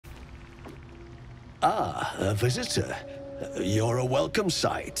Ah, a visitor. You're a welcome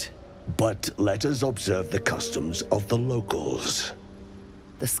sight. But let us observe the customs of the locals.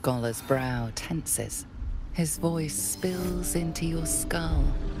 The scholar's brow tenses. His voice spills into your skull,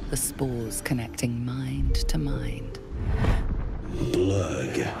 the spores connecting mind to mind.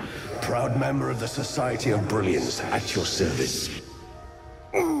 Blurg, proud member of the Society of Brilliance, at your service.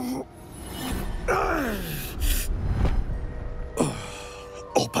 Or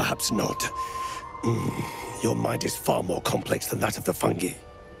perhaps not. Your mind is far more complex than that of the fungi.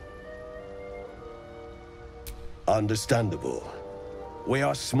 Understandable. We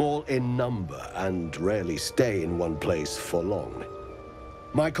are small in number and rarely stay in one place for long.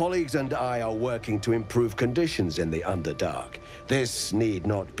 My colleagues and I are working to improve conditions in the Underdark. This need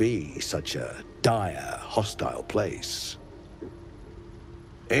not be such a dire, hostile place.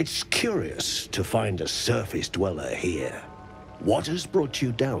 It's curious to find a surface dweller here. What has brought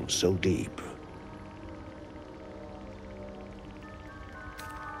you down so deep?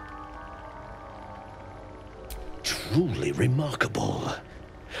 Truly remarkable.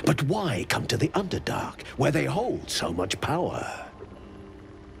 But why come to the Underdark, where they hold so much power?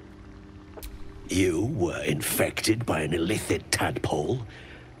 You were infected by an illithid tadpole?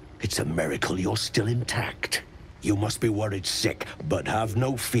 It's a miracle you're still intact. You must be worried sick, but have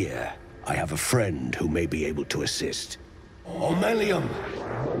no fear. I have a friend who may be able to assist. Omelium!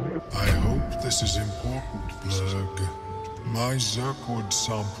 I hope this is important, Blurg. My Zirkwood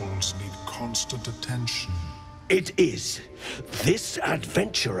samples need constant attention. It is. This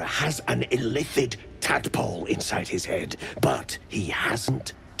adventurer has an illithid tadpole inside his head, but he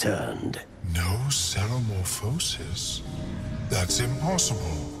hasn't turned. No seromorphosis? That's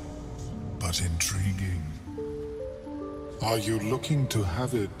impossible, but intriguing. Are you looking to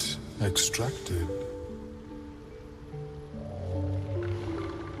have it extracted?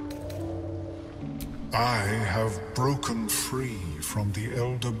 I have broken free from the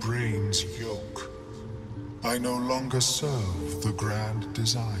Elder Brain's yoke. I no longer serve the grand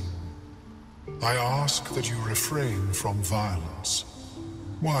design. I ask that you refrain from violence,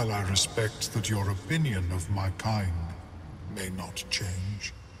 while I respect that your opinion of my kind may not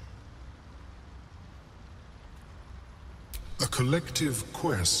change. A collective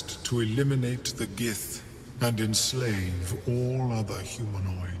quest to eliminate the Gith and enslave all other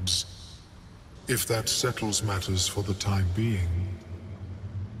humanoids. If that settles matters for the time being,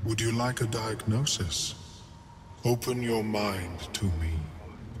 would you like a diagnosis? Open your mind to me.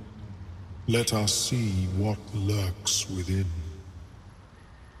 Let us see what lurks within.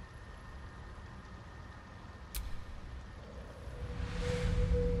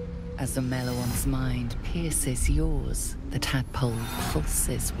 As the Meloon's mind pierces yours, the tadpole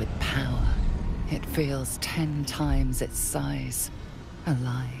pulses with power. It feels 10 times its size.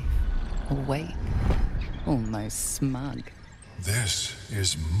 Alive, awake, almost smug. This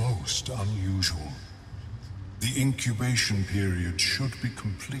is most unusual. The incubation period should be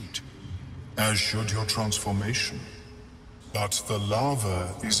complete, as should your transformation. But the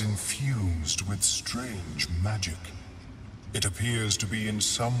larva is infused with strange magic. It appears to be in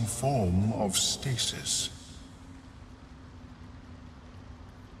some form of stasis.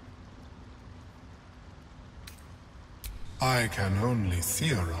 I can only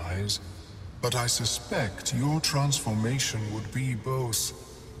theorize, but I suspect your transformation would be both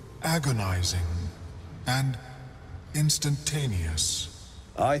agonizing and instantaneous.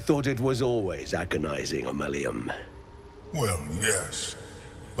 I thought it was always agonizing, Omelium. Well, yes,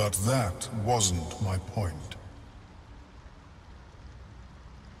 but that wasn't my point.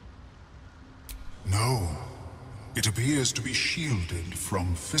 No, it appears to be shielded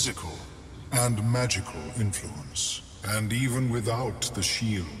from physical and magical influence. And even without the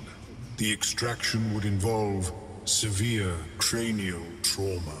shield, the extraction would involve severe cranial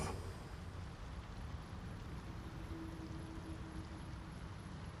trauma.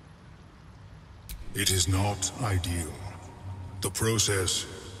 It is not ideal. The process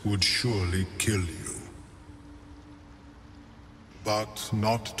would surely kill you. But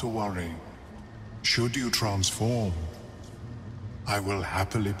not to worry. Should you transform, I will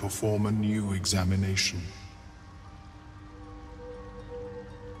happily perform a new examination.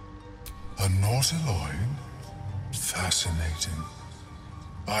 A nautiloid? Fascinating.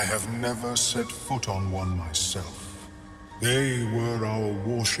 I have never set foot on one myself. They were our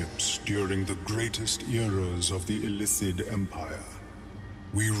warships during the greatest eras of the Illithid Empire.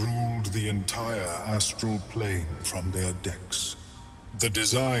 We ruled the entire astral plane from their decks. The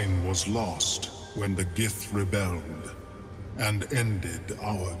design was lost when the Gith rebelled and ended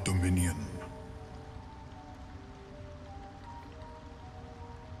our dominion.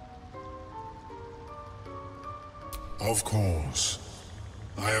 Of course.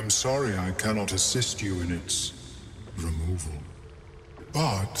 I am sorry I cannot assist you in its removal.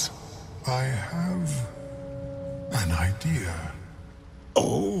 But I have an idea.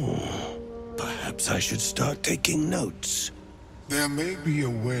 Oh, perhaps I should start taking notes. There may be a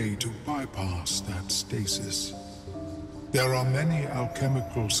way to bypass that stasis. There are many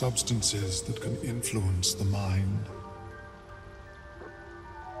alchemical substances that can influence the mind.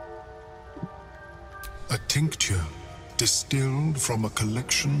 A tincture distilled from a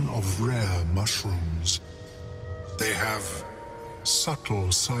collection of rare mushrooms. They have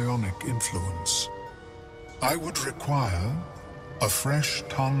subtle psionic influence. I would require a fresh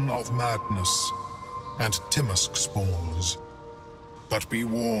ton of madness and Timusk spores. But be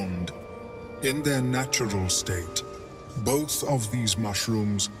warned, in their natural state, both of these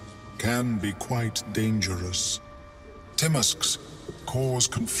mushrooms can be quite dangerous. Timusks cause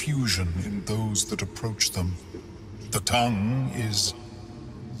confusion in those that approach them. The tongue is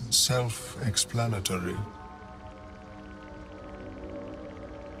self-explanatory.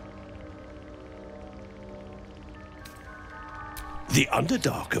 The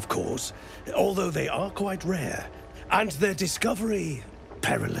Underdark, of course, although they are quite rare, and their discovery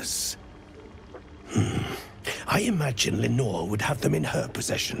perilous. I imagine Lenore would have them in her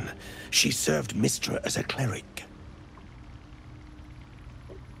possession. She served Mistra as a cleric.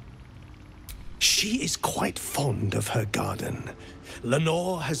 She is quite fond of her garden.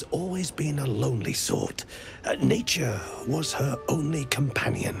 Lenore has always been a lonely sort. Nature was her only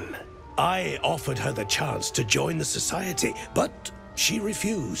companion. I offered her the chance to join the society, but she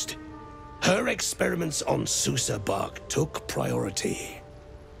refused. Her experiments on Susa bark took priority.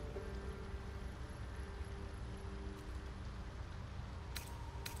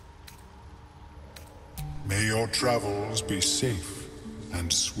 May your travels be safe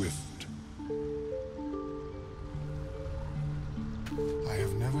and swift. I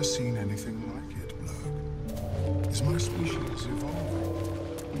have never seen anything like it, Blurg. Is my species evolving?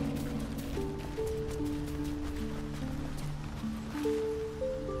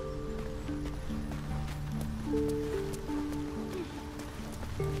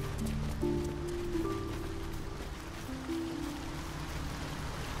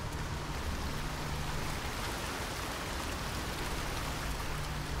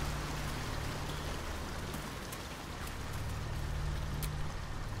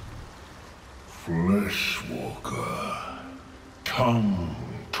 Fleshwalker, tongue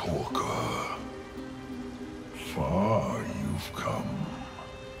talker, far you've come.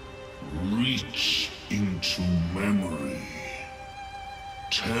 Reach into memory.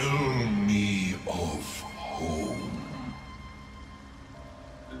 Tell me of home.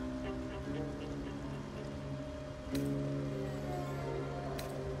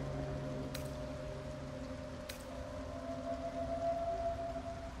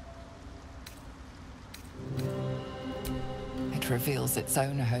 Reveals its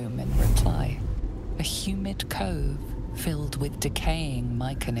own home in reply. A humid cove filled with decaying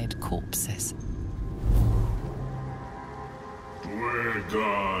myconid corpses.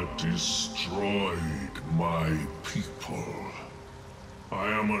 Dwergar destroyed my people. I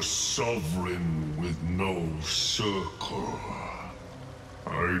am a sovereign with no circle.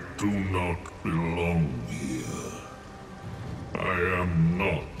 I do not belong here. I am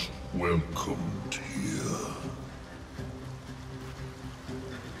not welcomed here.